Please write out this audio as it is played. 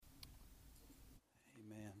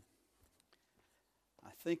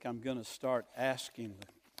think I'm going to start asking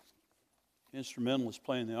the instrumentalist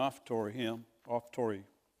playing the offertory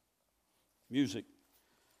music,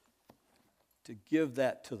 to give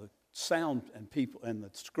that to the sound and people and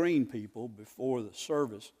the screen people before the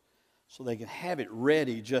service so they can have it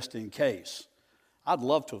ready just in case. I'd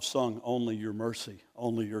love to have sung Only Your Mercy,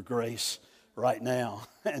 Only Your Grace right now,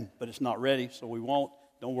 but it's not ready, so we won't.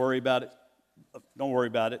 Don't worry about it. Don't worry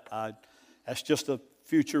about it. That's just a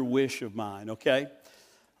future wish of mine, okay?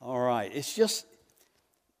 All right. It's just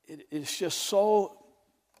so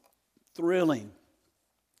thrilling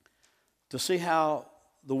to see how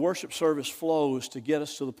the worship service flows to get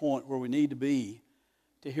us to the point where we need to be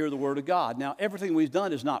to hear the Word of God. Now, everything we've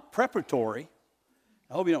done is not preparatory.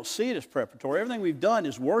 I hope you don't see it as preparatory. Everything we've done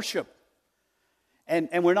is worship.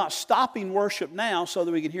 And we're not stopping worship now so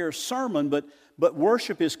that we can hear a sermon, but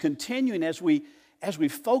worship is continuing as we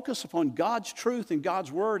focus upon God's truth and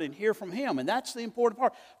God's Word and hear from Him. And that's the important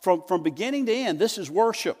part. From beginning to end, this is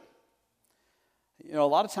worship. You know, a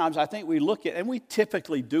lot of times I think we look at, and we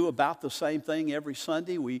typically do about the same thing every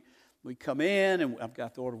Sunday. We come in, and I've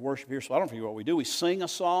got the order of worship here, so I don't forget what we do. We sing a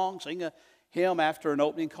song, sing a hymn after an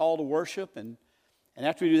opening call to worship. And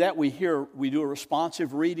after we do that, we do a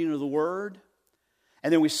responsive reading of the Word.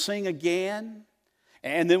 And then we sing again.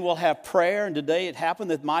 And then we'll have prayer. And today it happened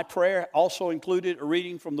that my prayer also included a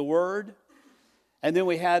reading from the Word. And then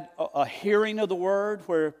we had a hearing of the Word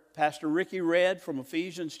where Pastor Ricky read from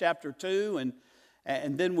Ephesians chapter 2.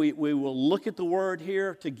 And then we will look at the Word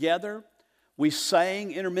here together. We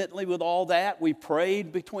sang intermittently with all that. We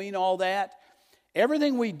prayed between all that.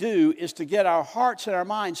 Everything we do is to get our hearts and our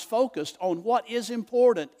minds focused on what is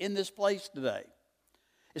important in this place today.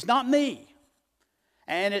 It's not me.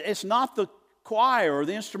 And it's not the choir or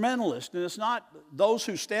the instrumentalist. And it's not those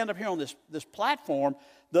who stand up here on this platform.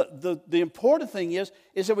 The important thing is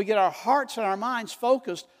that we get our hearts and our minds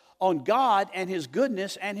focused on God and His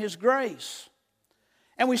goodness and His grace.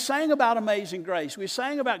 And we sang about amazing grace. We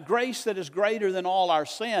sang about grace that is greater than all our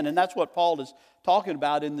sin. And that's what Paul is talking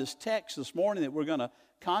about in this text this morning that we're going to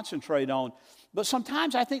concentrate on. But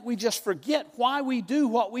sometimes I think we just forget why we do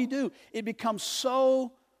what we do. It becomes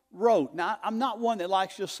so rote. Now, I'm not one that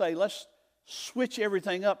likes to just say, let's switch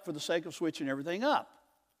everything up for the sake of switching everything up.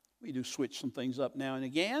 We do switch some things up now and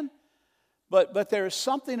again. But there is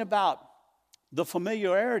something about the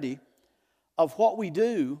familiarity of what we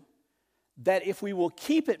do that if we will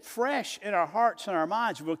keep it fresh in our hearts and our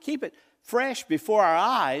minds, if we'll keep it fresh before our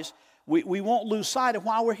eyes, we won't lose sight of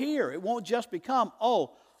why we're here. It won't just become,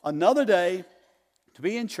 another day to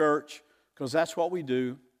be in church, because that's what we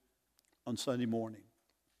do on Sunday morning.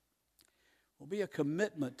 It will be a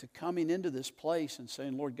commitment to coming into this place and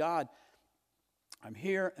saying, Lord God, I'm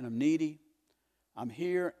here and I'm needy. I'm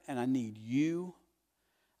here and I need you.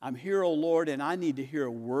 I'm here, oh Lord, and I need to hear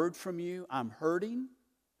a word from you. I'm hurting.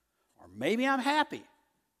 Or maybe I'm happy.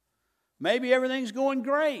 Maybe everything's going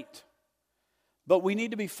great. But we need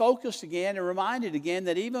to be focused again and reminded again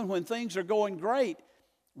that even when things are going great,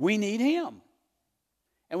 we need Him.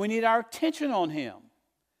 And we need our attention on Him.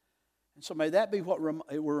 And so may that be what we're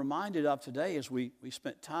reminded of today as we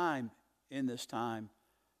spent time in this time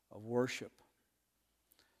of worship.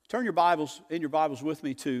 Turn your Bibles with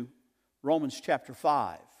me to Romans chapter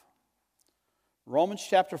 5. Romans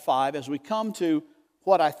chapter 5, as we come to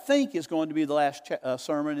what I think is going to be the last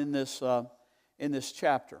sermon in this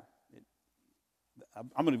chapter.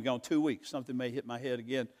 I'm going to be gone 2 weeks. Something may hit my head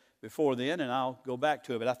again before then, and I'll go back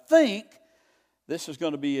to it. But I think this is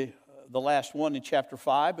going to be the last one in chapter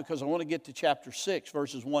 5, because I want to get to chapter 6,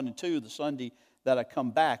 verses 1 and 2, the Sunday that I come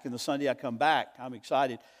back. And the Sunday I come back, I'm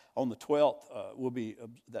excited. On the 12th,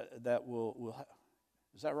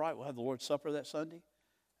 is that right? We'll have the Lord's Supper that Sunday?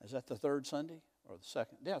 Is that the third Sunday or the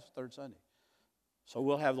second? Yeah, it's the third Sunday. So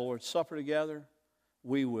we'll have the Lord's Supper together.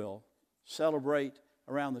 We will celebrate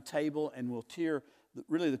around the table, and we'll hear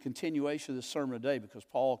really the continuation of this sermon today, because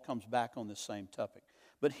Paul comes back on this same topic.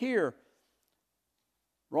 But here,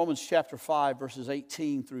 Romans chapter 5, verses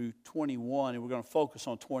 18 through 21, and we're going to focus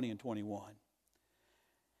on 20 and 21.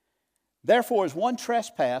 Therefore, as one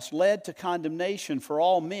trespass led to condemnation for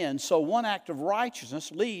all men, so one act of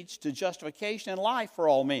righteousness leads to justification and life for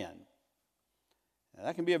all men. Now,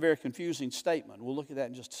 that can be a very confusing statement. We'll look at that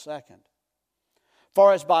in just a second.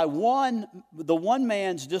 For as by the one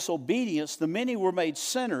man's disobedience the many were made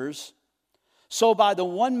sinners, so by the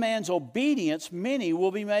one man's obedience many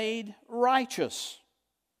will be made righteous.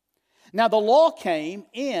 Now the law came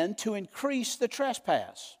in to increase the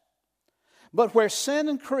trespass. But where sin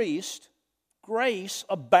increased, grace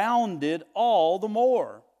abounded all the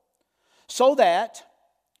more. So that,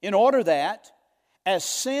 in order that, as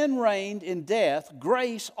sin reigned in death,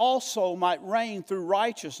 grace also might reign through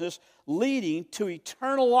righteousness, leading to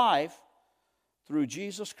eternal life through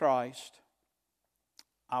Jesus Christ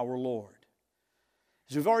our Lord.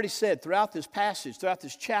 As we've already said, throughout this passage, throughout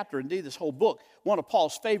this chapter, indeed this whole book, one of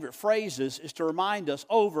Paul's favorite phrases is to remind us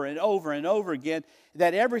over and over and over again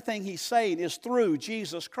that everything he's saying is through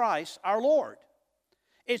Jesus Christ our Lord.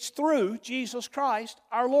 It's through Jesus Christ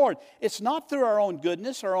our Lord. It's not through our own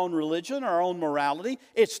goodness, our own religion, our own morality.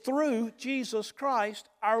 It's through Jesus Christ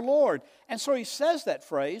our Lord. And so he says that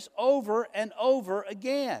phrase over and over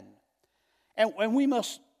again. And we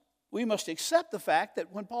must accept the fact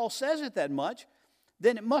that when Paul says it that much,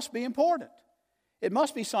 then it must be important. It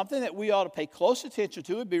must be something that we ought to pay close attention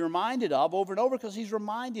to and be reminded of over and over, because he's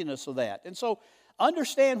reminding us of that. And so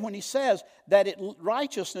understand when he says that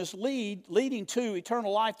righteousness leading to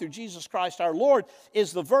eternal life through Jesus Christ our Lord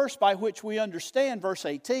is the verse by which we understand verse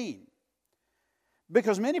 18.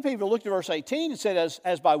 Because many people looked at verse 18 and said,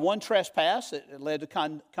 as by one trespass, it led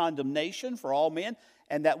to condemnation for all men.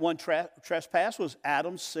 And that one trespass was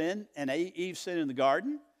Adam's sin and Eve's sin in the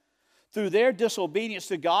garden. Through their disobedience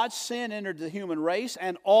to God, sin entered the human race,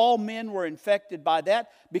 and all men were infected by that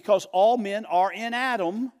because all men are in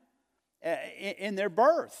Adam in their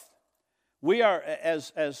birth. We are,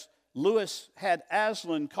 as Lewis had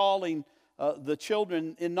Aslan calling the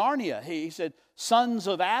children in Narnia, he said, sons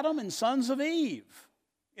of Adam and sons of Eve.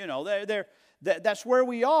 You know, that's where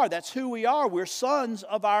we are. That's who we are. We're sons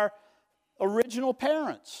of our original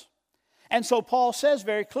parents. And so Paul says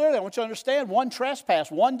very clearly, I want you to understand, one trespass,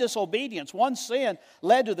 one disobedience, one sin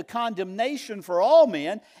led to the condemnation for all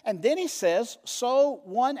men. And then he says, so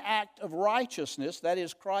one act of righteousness, that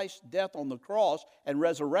is Christ's death on the cross and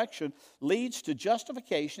resurrection, leads to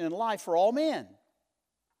justification and life for all men.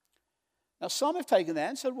 Now some have taken that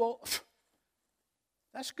and said, well,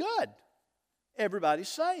 that's good. Everybody's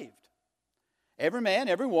saved. Every man,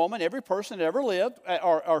 every woman, every person that ever lived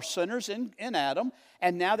are sinners in Adam.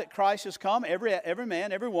 And now that Christ has come, every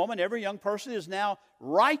man, every woman, every young person is now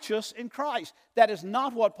righteous in Christ. That is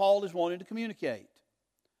not what Paul is wanting to communicate.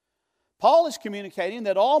 Paul is communicating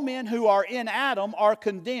that all men who are in Adam are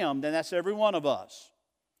condemned, and that's every one of us.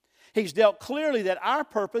 He's dealt clearly that our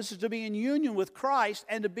purpose is to be in union with Christ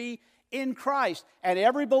and to be in Christ. And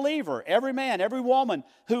every believer, every man, every woman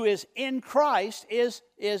who is in Christ is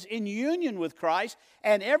in union with Christ.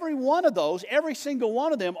 And every one of those, every single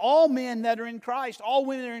one of them, all men that are in Christ, all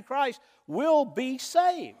women that are in Christ, will be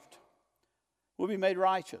saved, will be made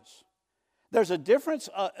righteous. There's a difference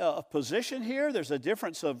of position here. There's a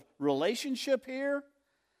difference of relationship here,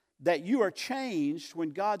 that you are changed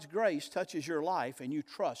when God's grace touches your life and you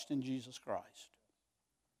trust in Jesus Christ.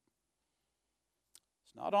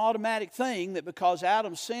 It's not an automatic thing that because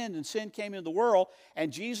Adam sinned and sin came into the world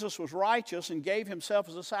and Jesus was righteous and gave himself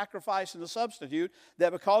as a sacrifice and a substitute,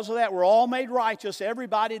 that because of that we're all made righteous.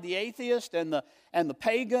 Everybody, the atheist and the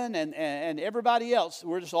pagan and everybody else,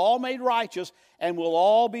 we're just all made righteous and we'll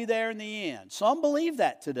all be there in the end. Some believe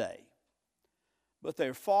that today, but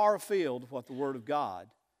they're far afield of what the Word of God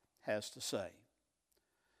has to say.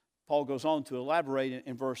 Paul goes on to elaborate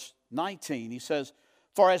in verse 19. He says,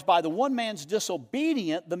 for as by the one man's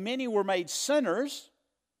disobedience the many were made sinners,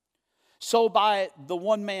 so by the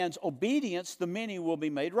one man's obedience the many will be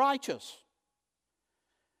made righteous.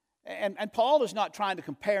 And Paul is not trying to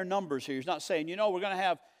compare numbers here. He's not saying, we're going to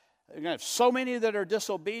have so many that are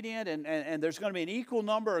disobedient and there's going to be an equal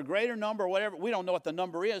number, a greater number, or whatever. We don't know what the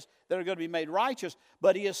number is that are going to be made righteous.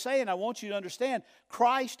 But he is saying, I want you to understand,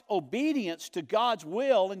 Christ's obedience to God's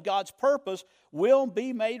will and God's purpose will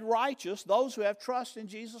be made righteous. Those who have trust in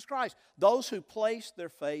Jesus Christ. Those who place their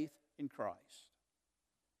faith in Christ.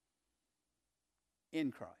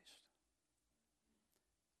 In Christ.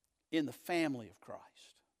 In the family of Christ.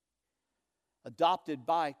 Adopted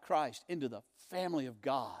by Christ into the family of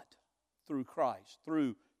God. Through Christ,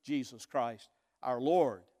 through Jesus Christ, our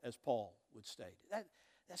Lord, as Paul would state.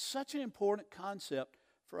 That's such an important concept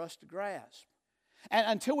for us to grasp. And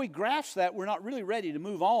until we grasp that, we're not really ready to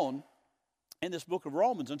move on in this book of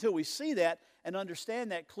Romans. Until we see that and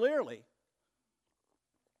understand that clearly,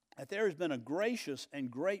 that there has been a gracious and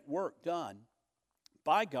great work done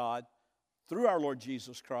by God through our Lord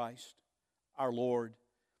Jesus Christ, our Lord,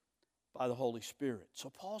 by the Holy Spirit. So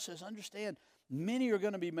Paul says, understand, many are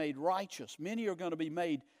going to be made righteous. Many are going to be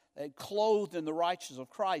made clothed in the righteousness of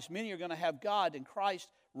Christ. Many are going to have God and Christ's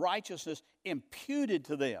righteousness imputed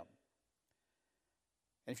to them.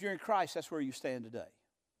 And if you're in Christ, that's where you stand today.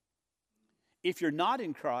 If you're not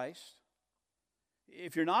in Christ,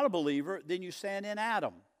 if you're not a believer, then you stand in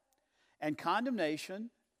Adam. And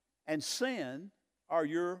condemnation and sin are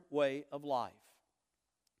your way of life.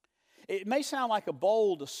 It may sound like a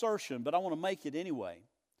bold assertion, but I want to make it anyway.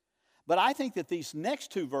 But I think that these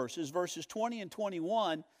next two verses, verses 20 and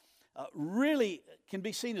 21, really can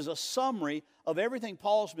be seen as a summary of everything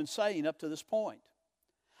Paul's been saying up to this point.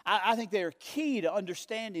 I think they are key to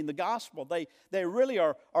understanding the gospel. They really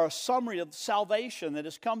are a summary of salvation that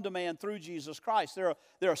has come to man through Jesus Christ.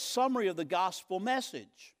 They're a summary of the gospel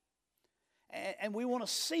message. And we want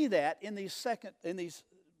to see that in these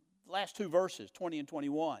last two verses, 20 and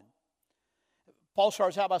 21. Paul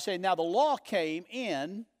starts out by saying, now the law came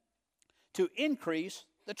in to increase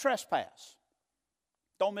the trespass.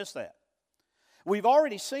 Don't miss that. We've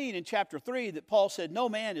already seen in chapter 3 that Paul said no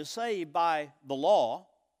man is saved by the law.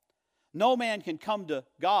 No man can come to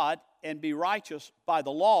God and be righteous by the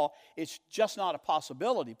law. It's just not a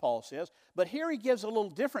possibility, Paul says. But here he gives a little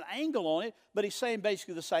different angle on it, but he's saying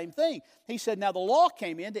basically the same thing. He said, now the law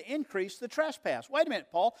came in to increase the trespass. Wait a minute,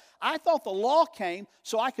 Paul. I thought the law came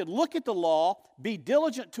so I could look at the law, be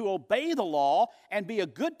diligent to obey the law, and be a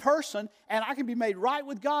good person, and I can be made right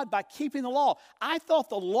with God by keeping the law. I thought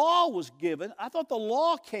the law was given. I thought the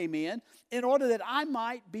law came in order that I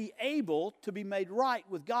might be able to be made right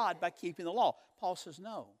with God by keeping the law. Paul says,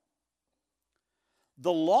 no.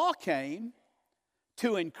 The law came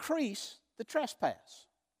to increase the trespass.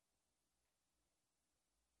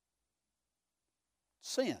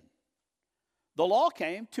 Sin. The law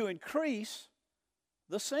came to increase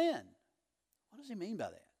the sin. What does he mean by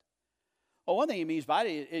that? Well, one thing he means by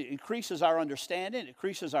it, it increases our understanding, it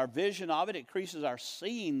increases our vision of it, it increases our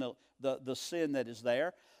seeing the sin that is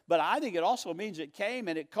there. But I think it also means it came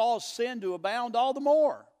and it caused sin to abound all the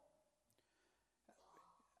more.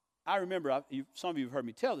 I remember, some of you have heard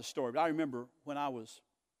me tell this story, but I remember when I was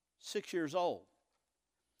 6 years old.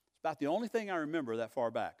 It's about the only thing I remember that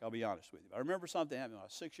far back, I'll be honest with you. I remember something happened when I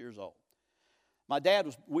was 6 years old. My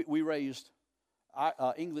dad we raised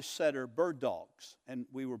English setter bird dogs, and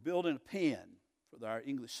we were building a pen for our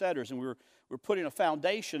English setters, and we were putting a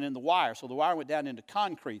foundation in the wire. So the wire went down into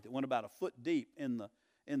concrete that went about a foot deep in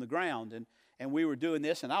the ground, and we were doing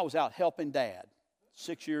this, and I was out helping Dad,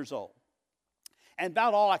 6 years old. And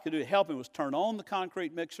about all I could do to help him was turn on the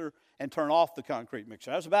concrete mixer and turn off the concrete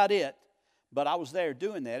mixer. That was about it, but I was there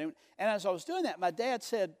doing that. And as I was doing that, my dad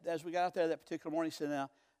said, as we got out there that particular morning, he said,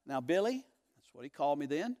 now Billy, that's what he called me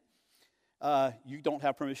then. You don't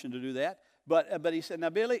have permission to do that. But he said,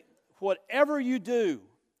 now Billy, whatever you do,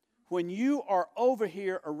 when you are over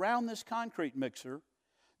here around this concrete mixer,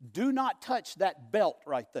 do not touch that belt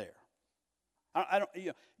right there.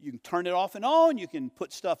 You can turn it off and on. You can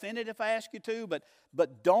put stuff in it if I ask you to,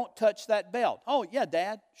 but don't touch that belt. Oh, yeah,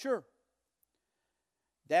 Dad, sure.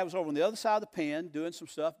 Dad was over on the other side of the pen doing some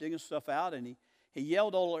stuff, digging stuff out, and he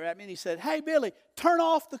yelled over at me, and he said, hey, Billy, turn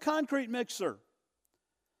off the concrete mixer.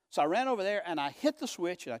 So I ran over there, and I hit the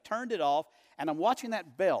switch, and I turned it off, and I'm watching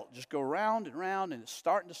that belt just go round and round, and it's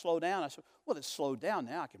starting to slow down. I said, well, it's slowed down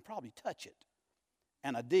now. I can probably touch it.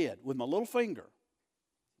 And I did with my little finger.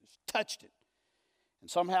 Just touched it. And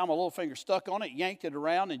somehow my little finger stuck on it, yanked it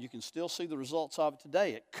around, and you can still see the results of it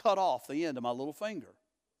today. It cut off the end of my little finger.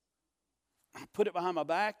 I put it behind my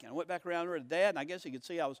back, and I went back around to Dad, and I guess he could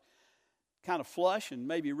see I was kind of flush and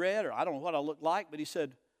maybe red, or I don't know what I looked like, but he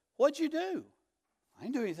said, what'd you do? I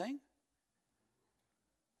didn't do anything.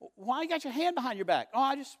 Why you got your hand behind your back? Oh,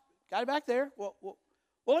 I just got it back there. Well,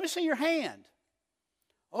 let me see your hand.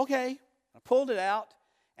 Okay. I pulled it out,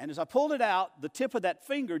 and as I pulled it out, the tip of that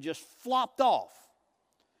finger just flopped off.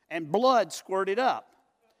 And blood squirted up.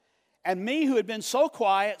 And me, who had been so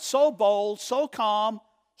quiet, so bold, so calm,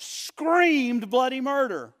 screamed bloody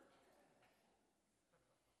murder.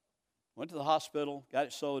 Went to the hospital, got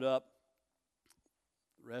it sewed up.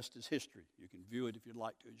 The rest is history. You can view it if you'd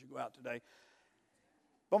like to as you go out today.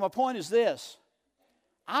 But my point is this.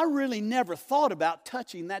 I really never thought about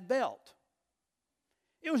touching that belt.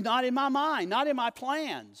 It was not in my mind, not in my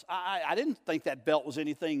plans. I didn't think that belt was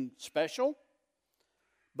anything special.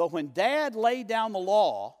 But when Dad laid down the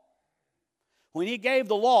law, when he gave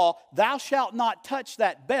the law, thou shalt not touch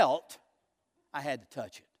that belt, I had to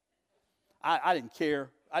touch it. I didn't care.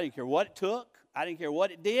 I didn't care what it took. I didn't care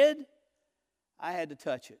what it did. I had to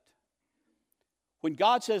touch it. When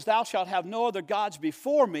God says, thou shalt have no other gods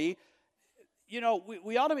before me,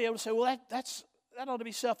 we ought to be able to say, well, that ought to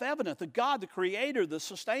be self-evident. The God, the creator, the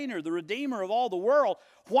sustainer, the redeemer of all the world,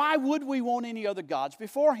 why would we want any other gods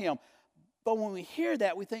before him? But when we hear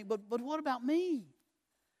that, we think, but what about me?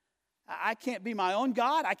 I can't be my own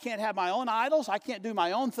God. I can't have my own idols. I can't do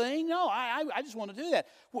my own thing. No, I just want to do that.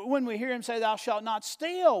 When we hear him say, thou shalt not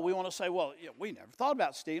steal, we want to say, well, we never thought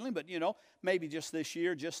about stealing, but, maybe just this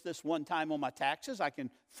year, just this one time on my taxes, I can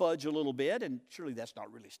fudge a little bit, and surely that's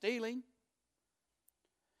not really stealing.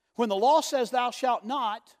 When the law says thou shalt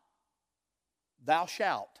not, thou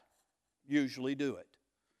shalt usually do it.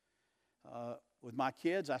 With my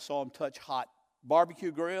kids, I saw them touch hot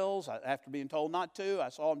barbecue grills after being told not to. I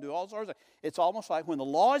saw them do all sorts of things. It's almost like when the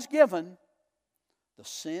law is given, the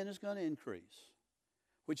sin is going to increase,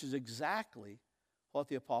 which is exactly what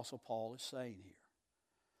the Apostle Paul is saying here.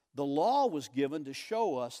 The law was given to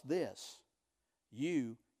show us this: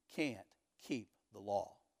 you can't keep the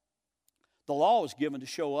law. The law was given to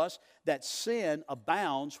show us that sin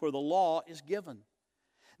abounds where the law is given.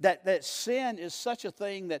 That sin is such a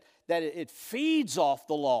thing that it feeds off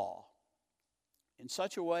the law in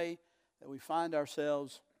such a way that we find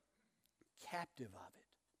ourselves captive of it.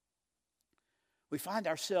 We find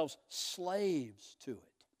ourselves slaves to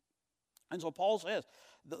it. And so Paul says,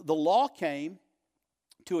 the law came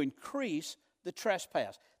to increase the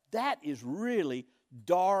trespass. That is really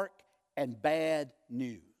dark and bad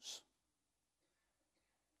news.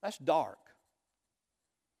 That's dark.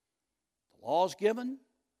 The law is given.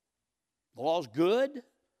 The law is good.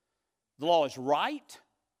 The law is right.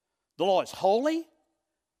 The law is holy.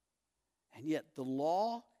 And yet the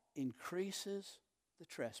law increases the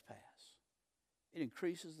trespass. It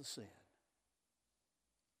increases the sin.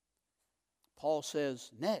 Paul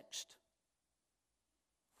says next,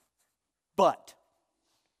 but.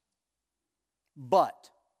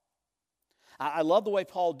 I love the way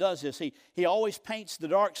Paul does this. He always paints the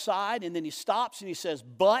dark side, and then he stops and he says,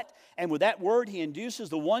 but, and with that word he induces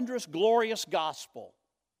the wondrous, glorious gospel.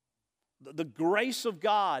 The grace of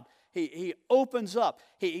God, he opens up.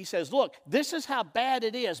 He says, look, this is how bad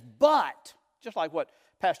it is, but, just like what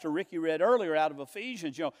Pastor Ricky read earlier out of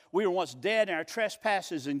Ephesians, we were once dead in our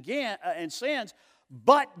trespasses and sins,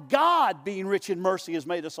 but God, being rich in mercy, has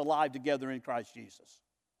made us alive together in Christ Jesus.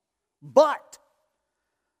 But,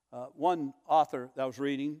 one author that I was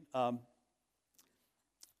reading, got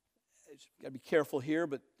to be careful here,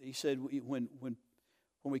 but he said when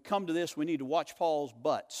we come to this, we need to watch Paul's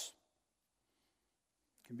buts.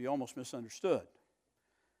 It can be almost misunderstood.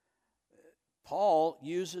 Paul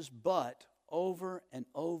uses but over and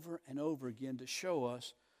over and over again to show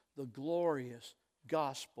us the glorious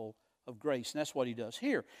gospel of grace. And that's what he does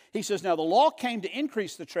here. He says, now the law came to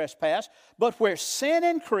increase the trespass, but where sin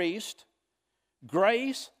increased,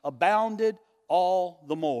 grace abounded all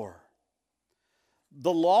the more.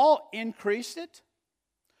 The law increased it.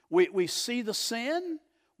 We see the sin.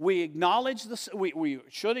 We acknowledge we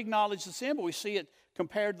should acknowledge the sin, but we see it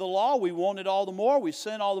compared to the law. We want it all the more. We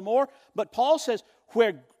sin all the more. But Paul says,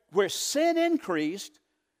 where sin increased,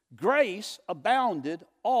 grace abounded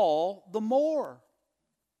all the more.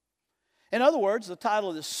 In other words, the title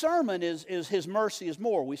of this sermon is His Mercy is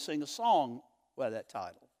More. We sing a song by that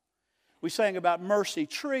title. We sang about Mercy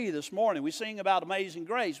Tree this morning. We sing about Amazing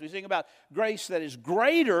Grace. We sing about grace that is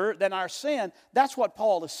greater than our sin. That's what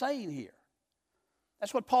Paul is saying here.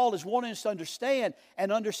 That's what Paul is wanting us to understand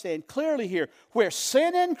and understand clearly here. Where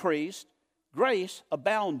sin increased, grace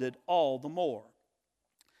abounded all the more.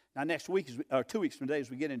 Now next week, or 2 weeks from today,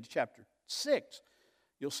 as we get into chapter 6,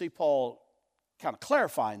 you'll see Paul kind of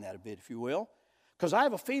clarifying that a bit, if you will. Because I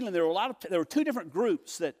have a feeling there were two different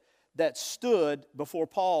groups that stood before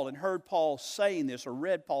Paul and heard Paul saying this or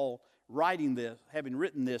read Paul writing this, having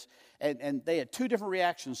written this, and they had two different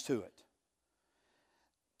reactions to it.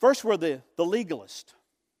 First were the legalists.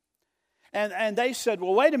 And they said,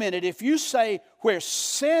 well, wait a minute, if you say where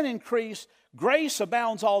sin increased, grace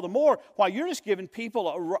abounds all the more, why, you're just giving people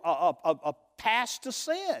a pass to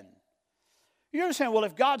sin. You understand, well,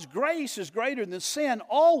 if God's grace is greater than sin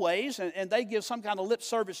always, and they give some kind of lip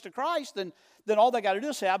service to Christ, then all they got to do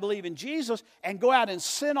is say, I believe in Jesus, and go out and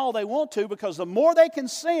sin all they want to, because the more they can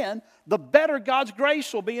sin, the better God's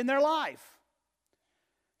grace will be in their life.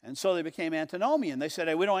 And so they became antinomian. They said,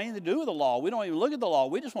 hey, we don't have anything to do with the law. We don't even look at the law.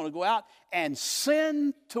 We just want to go out and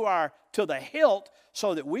sin to the hilt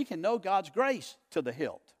so that we can know God's grace to the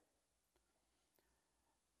hilt.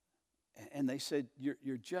 And they said,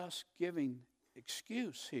 you're just giving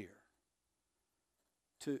excuse here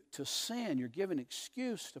to sin. You're giving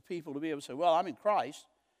excuse to people to be able to say, well, I'm in Christ,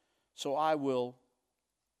 so I will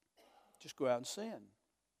just go out and sin.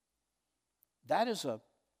 That is a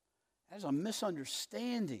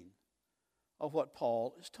misunderstanding of what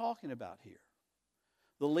Paul is talking about here.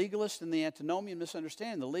 The legalist and the antinomian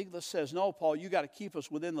misunderstand. The legalist says, no, Paul, you got to keep us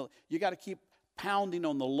you got to keep pounding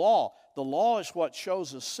on the law. The law is what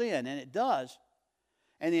shows us sin, and it does.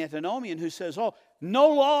 And the antinomian who says, oh, no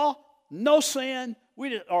law, no sin,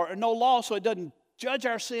 or no law, so it doesn't judge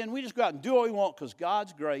our sin. We just go out and do what we want because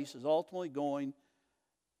God's grace is ultimately going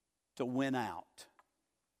to win out.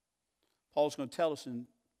 Paul's going to tell us in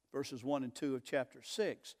verses 1 and 2 of chapter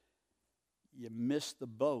 6, you miss the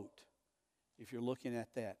boat if you're looking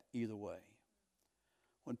at that either way.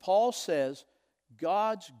 When Paul says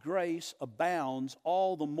God's grace abounds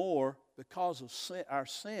all the more because of our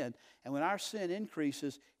sin, and when our sin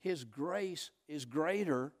increases, His grace is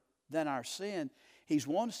greater than our sin, He's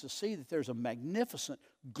wanting us to see that there's a magnificent,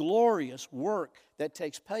 glorious work that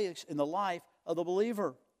takes place in the life of the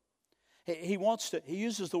believer. He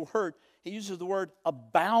uses the word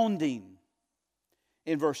abounding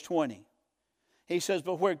in verse 20. He says,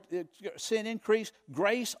 but where sin increased,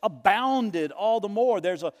 grace abounded all the more.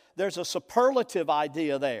 There's a superlative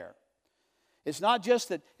idea there. It's not just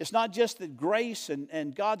that grace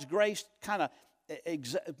and God's grace kind of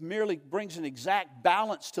merely brings an exact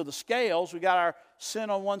balance to the scales. We got our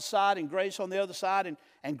sin on one side and grace on the other side,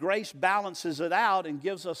 and grace balances it out and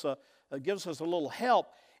gives us a little help.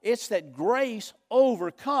 It's that grace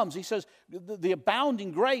overcomes. He says the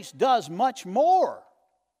abounding grace does much more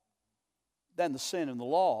than the sin and the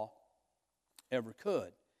law ever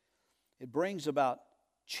could. It brings about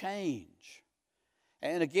change.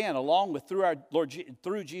 And again, along with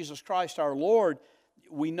through Jesus Christ our Lord,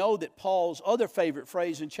 we know that Paul's other favorite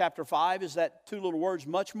phrase in chapter 5 is that two little words,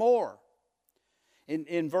 much more.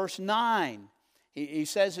 In verse 9, he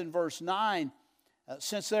says in verse 9,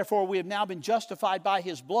 since therefore we have now been justified by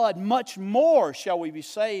His blood, much more shall we be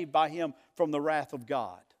saved by Him from the wrath of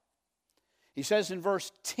God. He says in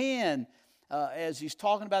verse 10, as he's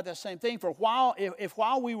talking about that same thing, for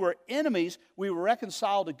while we were enemies, we were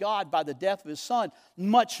reconciled to God by the death of His Son,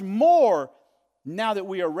 much more, now that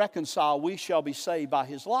we are reconciled, we shall be saved by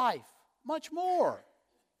His life. Much more.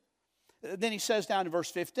 Then he says down in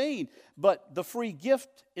verse 15, but the free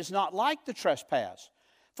gift is not like the trespass.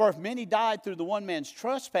 For if many died through the one man's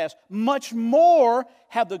trespass, much more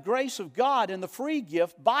have the grace of God and the free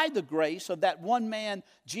gift by the grace of that one man,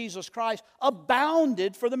 Jesus Christ,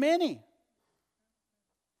 abounded for the many.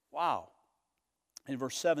 Wow. In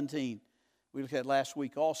verse 17, we looked at last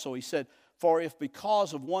week also, he said, for if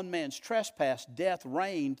because of one man's trespass death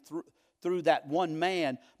reigned through that one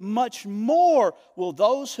man, much more will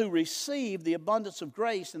those who receive the abundance of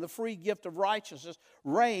grace and the free gift of righteousness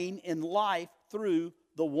reign in life through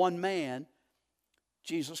the one man,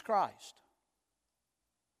 Jesus Christ.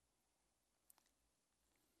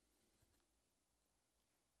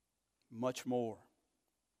 Much more.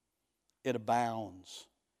 It abounds.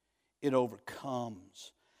 It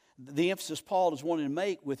overcomes. The emphasis Paul is wanting to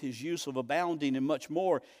make with his use of abounding and much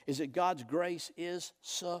more is that God's grace is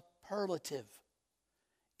superlative.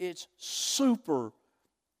 It's super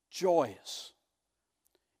joyous.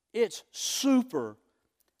 It's super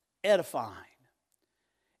edifying.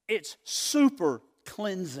 It's super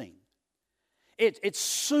cleansing. It's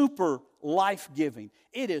super life-giving.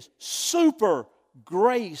 It is super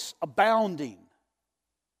grace abounding.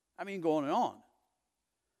 I mean, going on.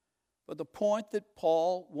 But the point that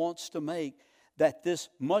Paul wants to make, that this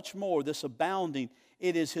much more, this abounding,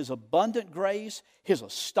 it is His abundant grace, His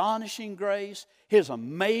astonishing grace, His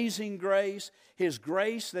amazing grace, His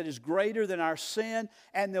grace that is greater than our sin,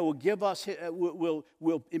 and that will give us, will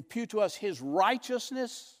impute to us His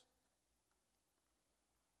righteousness,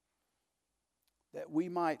 that we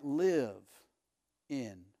might live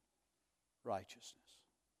in righteousness.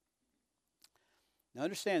 Now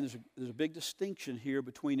understand, there's a big distinction here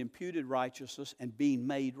between imputed righteousness and being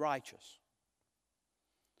made righteous.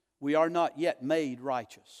 We are not yet made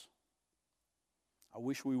righteous. I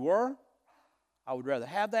wish we were. I would rather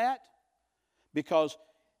have that, because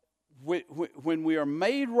when we are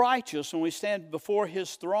made righteous, when we stand before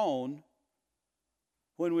His throne,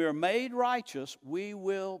 when we are made righteous, we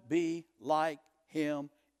will be like Him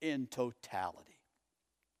in totality.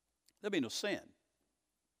 There'll be no sin.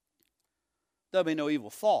 There'll be no evil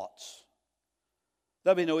thoughts.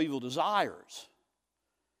 There'll be no evil desires.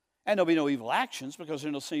 And there'll be no evil actions, because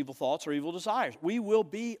there's no evil thoughts or evil desires. We will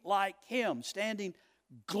be like Him, standing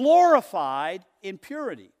glorified in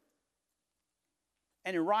purity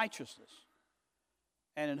and in righteousness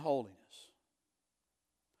and in holiness.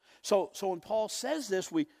 So when Paul says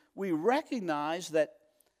this, we recognize that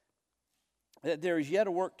there is yet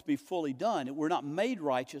a work to be fully done. We're not made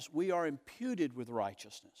righteous. We are imputed with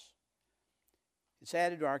righteousness. It's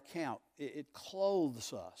added to our account. It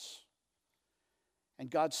clothes us.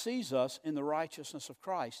 And God sees us in the righteousness of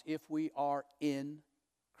Christ if we are in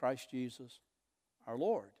Christ Jesus our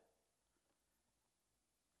Lord.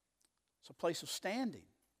 It's a place of standing.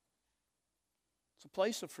 It's a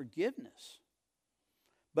place of forgiveness.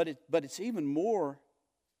 But it's even more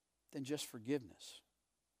than just forgiveness.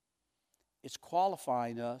 It's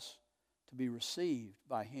qualifying us to be received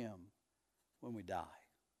by Him when we die.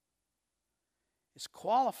 It's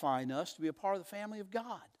qualifying us to be a part of the family of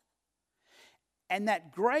God. And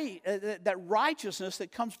that righteousness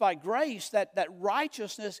that comes by grace, that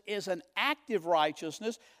righteousness is an active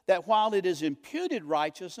righteousness, that while it is imputed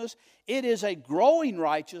righteousness, it is a growing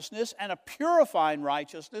righteousness and a purifying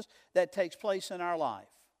righteousness that takes place in our life.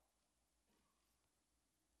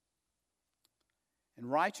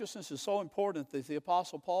 And righteousness is so important that the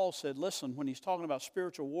Apostle Paul said, listen, when he's talking about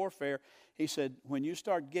spiritual warfare, he said, when you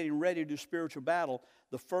start getting ready to do spiritual battle,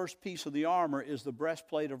 the first piece of the armor is the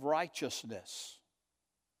breastplate of righteousness.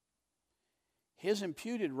 His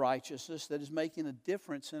imputed righteousness that is making a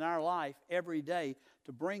difference in our life every day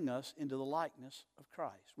to bring us into the likeness of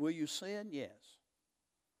Christ. Will you sin? Yes.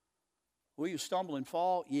 Will you stumble and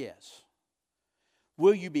fall? Yes.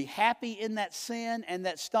 Will you be happy in that sin and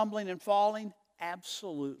that stumbling and falling?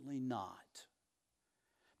 Absolutely not.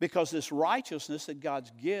 Because this righteousness that God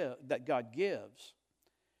gives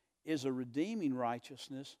is a redeeming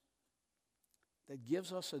righteousness that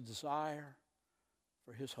gives us a desire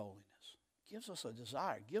for His holiness. Gives us a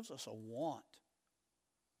desire, gives us a want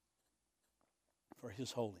for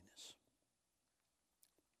His holiness.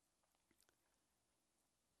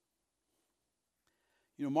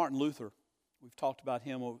 You know, Martin Luther, we've talked about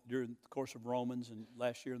him during the course of Romans and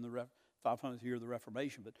last year in the 500th year of the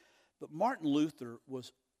Reformation, but Martin Luther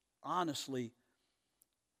was honestly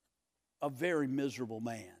a very miserable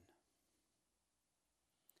man.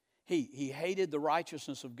 He hated the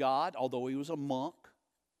righteousness of God, although he was a monk.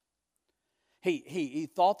 He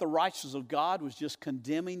thought the righteousness of God was just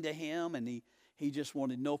condemning to him, and he just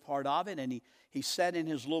wanted no part of it. And he sat in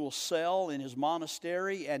his little cell in his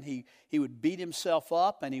monastery, and he would beat himself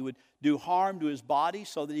up, and he would do harm to his body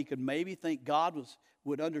so that he could maybe think God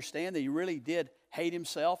would understand that he really did hate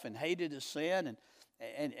himself and hated his sin,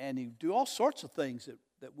 and he'd do all sorts of things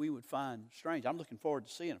that we would find strange. I'm looking forward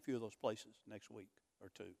to seeing a few of those places next week or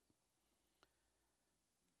two.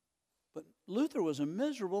 But Luther was a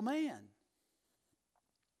miserable man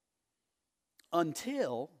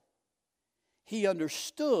until he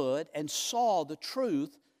understood and saw the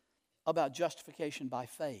truth about justification by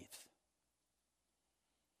faith.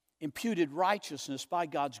 Imputed righteousness by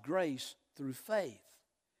God's grace through faith.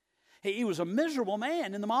 He was a miserable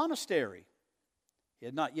man in the monastery. He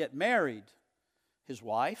had not yet married his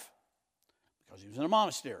wife because he was in a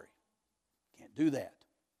monastery. Can't do that.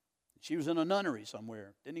 She was in a nunnery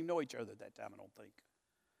somewhere. Didn't even know each other at that time, I don't think.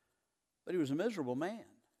 But he was a miserable man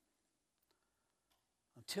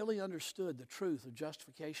until he understood the truth of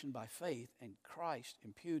justification by faith and Christ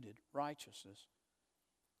imputed righteousness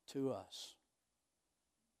to us.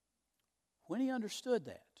 When he understood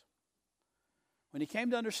that, when he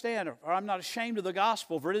came to understand, or I'm not ashamed of the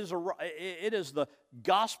gospel, for it is the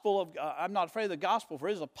gospel of, I'm not afraid of the gospel, for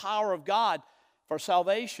it is the power of God for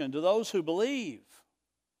salvation to those who believe.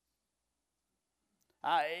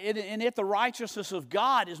 And if the righteousness of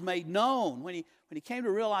God is made known, when he came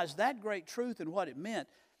to realize that great truth and what it meant,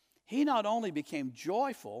 he not only became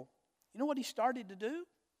joyful, you know what he started to do?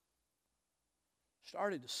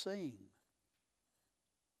 Started to sing.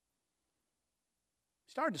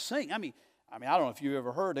 Started to sing. I mean, I don't know if you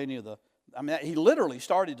ever heard any of he literally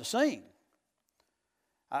started to sing.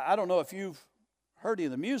 I don't know if you've heard any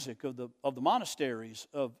of the music of the monasteries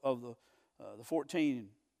of the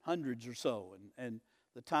 1400s or so, and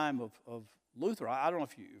the time of Luther. I don't know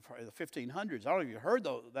if you've heard the 1500s. I don't know if you heard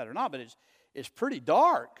that or not, but it's pretty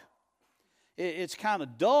dark. It's kind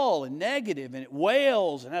of dull and negative, and it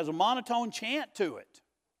wails and has a monotone chant to it.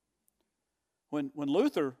 When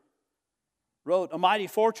Luther wrote "A Mighty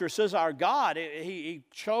Fortress Is Our God," he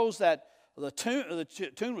chose that the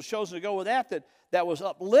tune was chosen to go with that was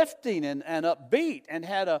uplifting and upbeat and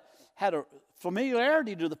had a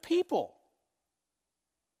familiarity to the people.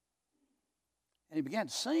 And he began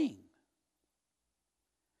to sing.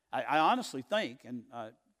 I honestly think, and I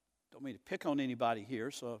don't mean to pick on anybody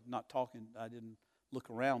here, so I'm not talking, I didn't look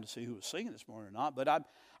around to see who was singing this morning or not, but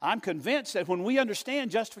I'm convinced that when we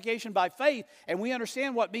understand justification by faith, and we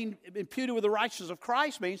understand what being imputed with the righteousness of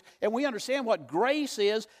Christ means, and we understand what grace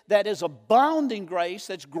is, that is abounding grace,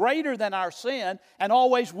 that's greater than our sin, and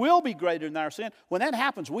always will be greater than our sin, when that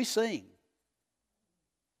happens, we sing.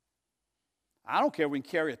 I don't care if we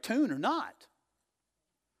can carry a tune or not.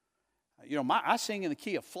 You know, I sing in the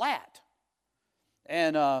key of flat.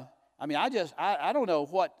 And, I don't know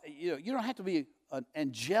what, you don't have to be an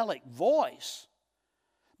angelic voice.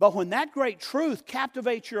 But when that great truth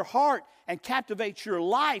captivates your heart and captivates your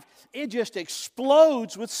life, it just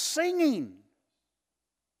explodes with singing.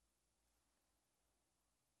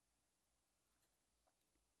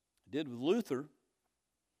 It did with Luther,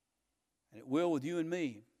 and it will with you and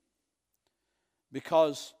me.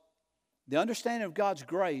 Because the understanding of God's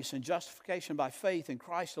grace and justification by faith in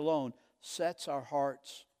Christ alone sets our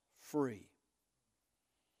hearts free.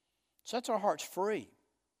 Sets our hearts free.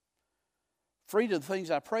 Free to the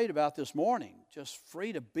things I prayed about this morning. Just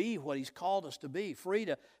free to be what He's called us to be. Free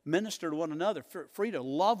to minister to one another. Free to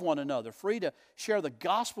love one another. Free to share the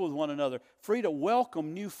gospel with one another. Free to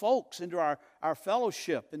welcome new folks into our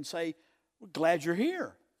fellowship and say, we're glad you're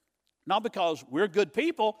here. Not because we're good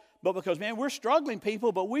people, but because, man, we're struggling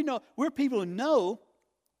people, but we're people who know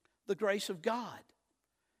the grace of God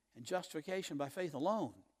and justification by faith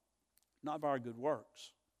alone, not by our good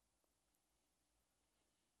works.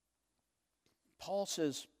 Paul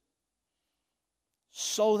says,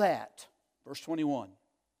 so that, verse 21,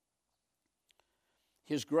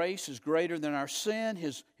 His grace is greater than our sin.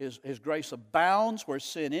 His grace abounds where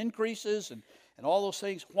sin increases and all those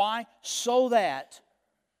things. Why? So that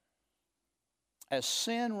as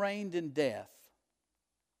sin reigned in death,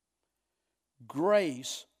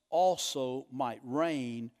 grace also might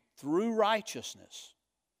reign through righteousness,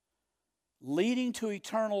 leading to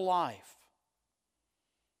eternal life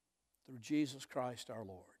through Jesus Christ our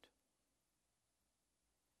Lord.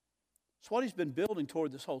 It's what he's been building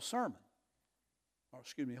toward this whole sermon,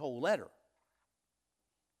 whole letter.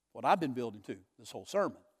 What I've been building to this whole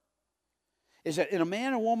sermon is that in a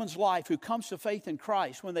man or woman's life who comes to faith in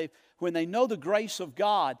Christ, when they know the grace of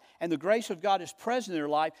God and the grace of God is present in their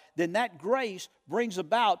life, then that grace brings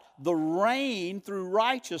about the reign through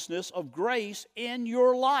righteousness of grace in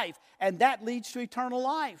your life, and that leads to eternal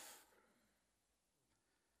life.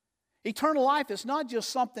 Eternal life is not just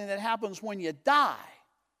something that happens when you die,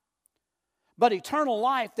 but eternal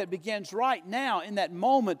life that begins right now in that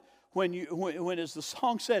moment when as the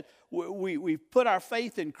song said, we put our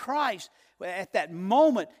faith in Christ. At that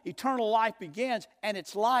moment, eternal life begins, and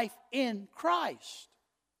it's life in Christ.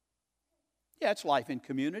 Yeah, it's life in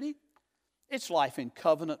community. It's life in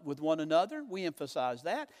covenant with one another. We emphasize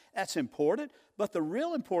that. That's important. But the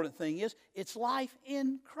real important thing is it's life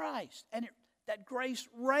in Christ. And that grace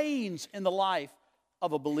reigns in the life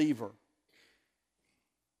of a believer.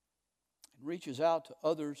 It reaches out to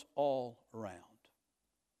others all around.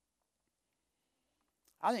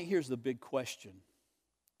 I think here's the big question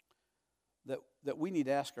that we need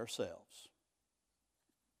to ask ourselves.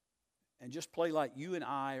 And just play like you and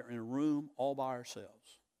I are in a room all by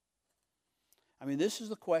ourselves. I mean, this is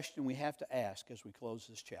the question we have to ask as we close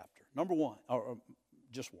this chapter. Number one, or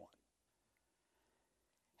just one.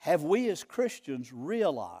 Have we as Christians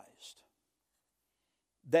realized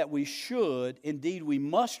that we should, indeed we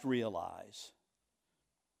must realize,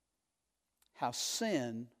 how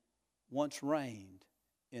sin once reigned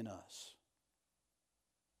in us?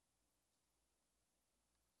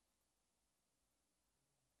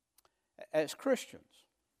 As Christians,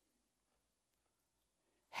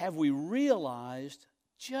 have we realized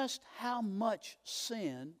just how much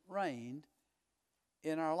sin reigned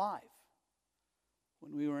in our life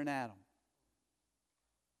when we were in Adam?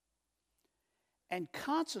 And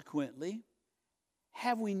consequently,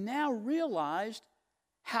 have we now realized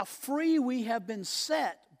how free we have been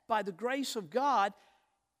set by the grace of God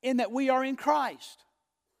in that we are in Christ?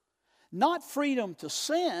 Not freedom to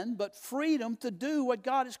sin, but freedom to do what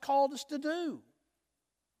God has called us to do.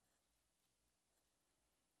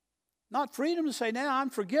 Not freedom to say, now I'm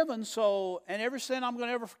forgiven, so, and every sin I'm going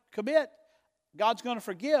to ever commit, God's going to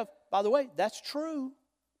forgive. By the way, that's true.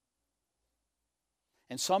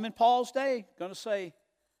 And some in Paul's day are going to say,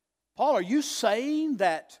 Paul, are you saying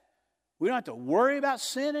that we don't have to worry about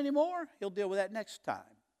sin anymore? He'll deal with that next time.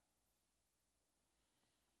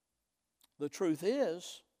 The truth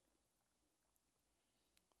is,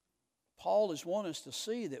 Paul is wanting us to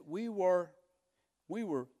see that we were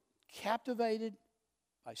captivated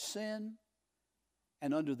by sin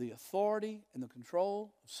and under the authority and the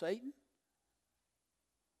control of Satan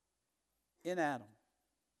in Adam.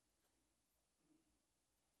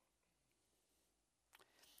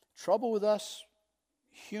 Trouble with us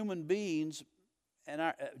human beings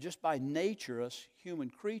and just by nature, us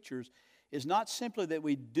human creatures, is not simply that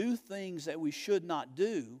we do things that we should not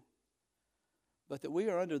do, but that we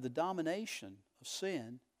are under the domination of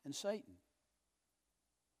sin and Satan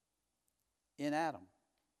in Adam.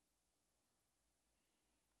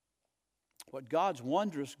 What God's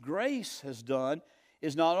wondrous grace has done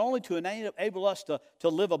is not only to enable us to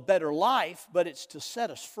live a better life, but it's to set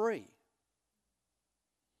us free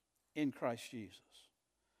in Christ Jesus.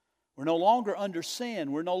 We're no longer under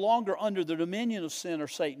sin. We're no longer under the dominion of sin or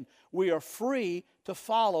Satan. We are free to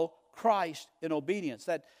follow Christ in obedience.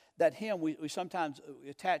 That hymn, we sometimes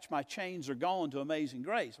attach "My chains are gone" to Amazing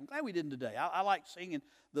Grace. I'm glad we didn't today. I like singing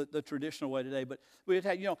the traditional way today, but we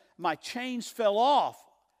had, my chains fell off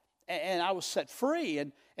and I was set free.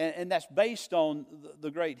 And that's based on the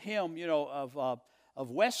great hymn, of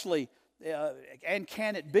Wesley, "And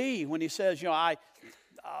Can It Be?" when he says,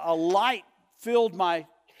 a light filled my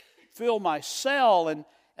cell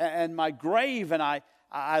and my grave, and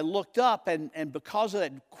I looked up, and because of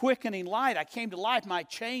that quickening light, I came to life. My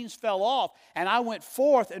chains fell off, and I went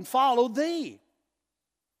forth and followed thee.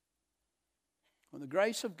 When the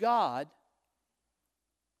grace of God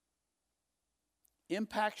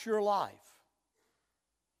impacts your life,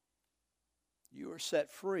 you are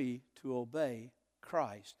set free to obey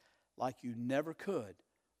Christ like you never could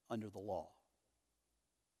under the law.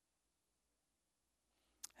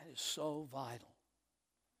 That is so vital,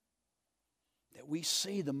 that we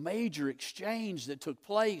see the major exchange that took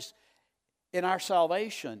place in our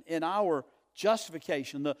salvation, in our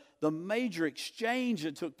justification, the major exchange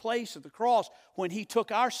that took place at the cross when He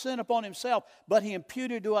took our sin upon Himself, but He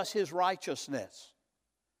imputed to us His righteousness.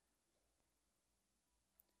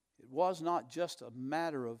 It was not just a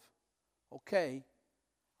matter of, okay,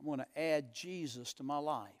 I'm going to add Jesus to my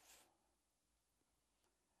life.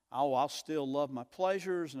 I'll still love my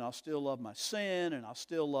pleasures, and I'll still love my sin, and I'll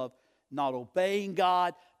still love not obeying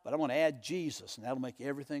God, but I'm going to add Jesus, and that'll make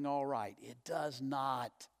everything all right. It does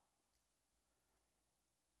not.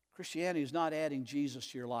 Christianity is not adding Jesus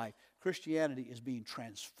to your life. Christianity is being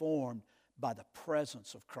transformed by the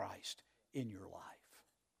presence of Christ in your life.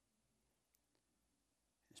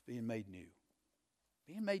 It's being made new.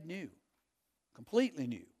 Being made new. Completely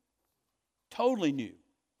new. Totally new.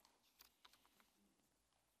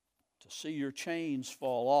 To see your chains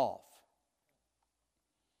fall off.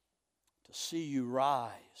 To see you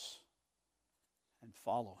rise and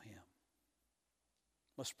follow Him.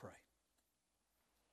 Let's pray.